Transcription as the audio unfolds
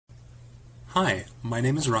Hi, my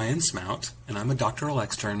name is Ryan Smout, and I'm a doctoral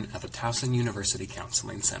extern at the Towson University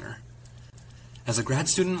Counseling Center. As a grad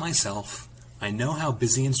student myself, I know how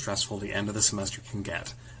busy and stressful the end of the semester can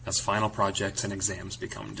get as final projects and exams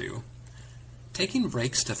become due. Taking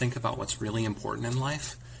breaks to think about what's really important in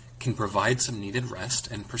life can provide some needed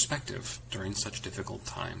rest and perspective during such difficult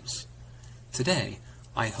times. Today,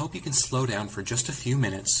 I hope you can slow down for just a few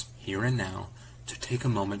minutes, here and now, to take a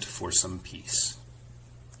moment for some peace.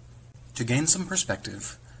 To gain some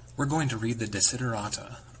perspective, we're going to read the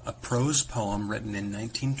Desiderata, a prose poem written in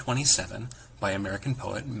 1927 by American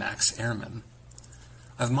poet Max Ehrmann.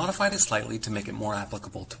 I've modified it slightly to make it more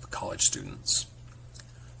applicable to college students.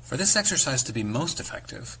 For this exercise to be most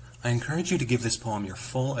effective, I encourage you to give this poem your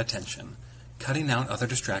full attention, cutting out other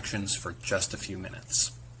distractions for just a few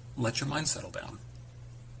minutes. Let your mind settle down.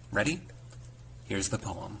 Ready? Here's the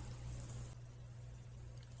poem.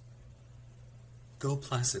 Go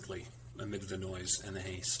placidly amid the noise and the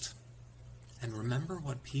haste, and remember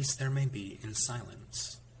what peace there may be in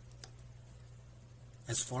silence.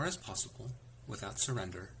 As far as possible, without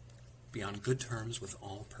surrender, be on good terms with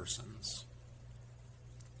all persons.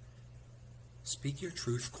 Speak your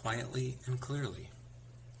truth quietly and clearly,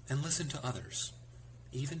 and listen to others,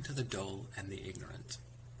 even to the dull and the ignorant.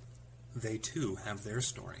 They too have their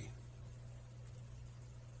story.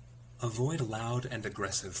 Avoid loud and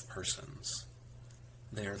aggressive persons.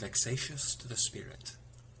 They are vexatious to the spirit.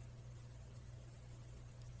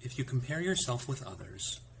 If you compare yourself with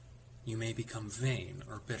others, you may become vain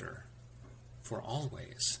or bitter, for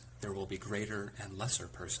always there will be greater and lesser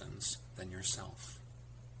persons than yourself.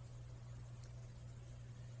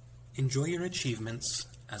 Enjoy your achievements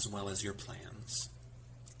as well as your plans.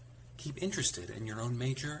 Keep interested in your own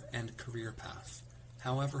major and career path,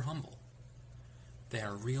 however humble. They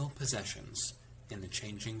are real possessions in the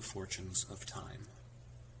changing fortunes of time.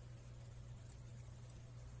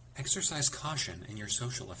 Exercise caution in your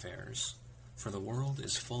social affairs, for the world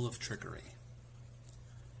is full of trickery.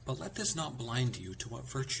 But let this not blind you to what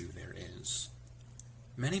virtue there is.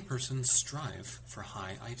 Many persons strive for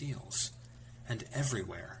high ideals, and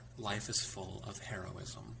everywhere life is full of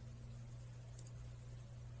heroism.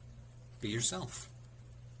 Be yourself.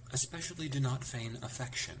 Especially do not feign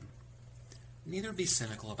affection. Neither be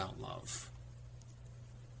cynical about love.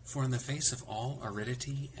 For in the face of all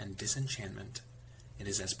aridity and disenchantment, it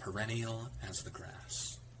is as perennial as the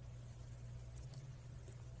grass.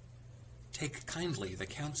 Take kindly the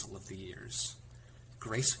counsel of the years,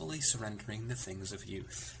 gracefully surrendering the things of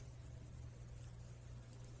youth.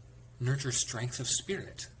 Nurture strength of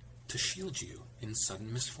spirit to shield you in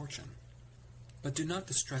sudden misfortune, but do not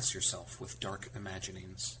distress yourself with dark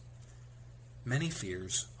imaginings. Many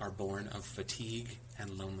fears are born of fatigue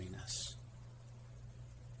and loneliness.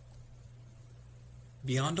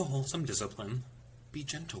 Beyond a wholesome discipline, be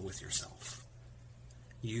gentle with yourself.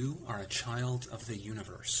 You are a child of the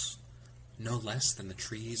universe, no less than the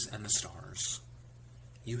trees and the stars.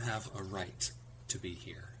 You have a right to be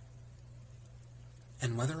here.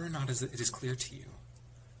 And whether or not it is clear to you,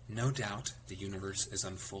 no doubt the universe is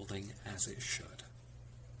unfolding as it should.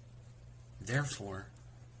 Therefore,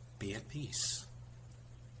 be at peace.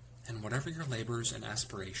 And whatever your labors and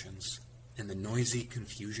aspirations, in the noisy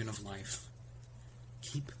confusion of life,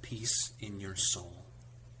 keep peace in your soul.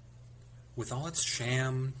 With all its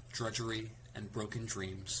sham, drudgery, and broken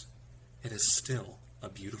dreams, it is still a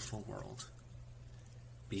beautiful world.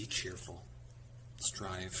 Be cheerful.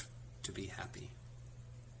 Strive to be happy.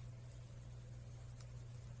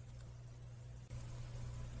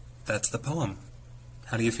 That's the poem.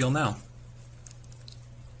 How do you feel now?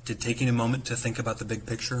 Did taking a moment to think about the big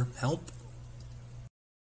picture help?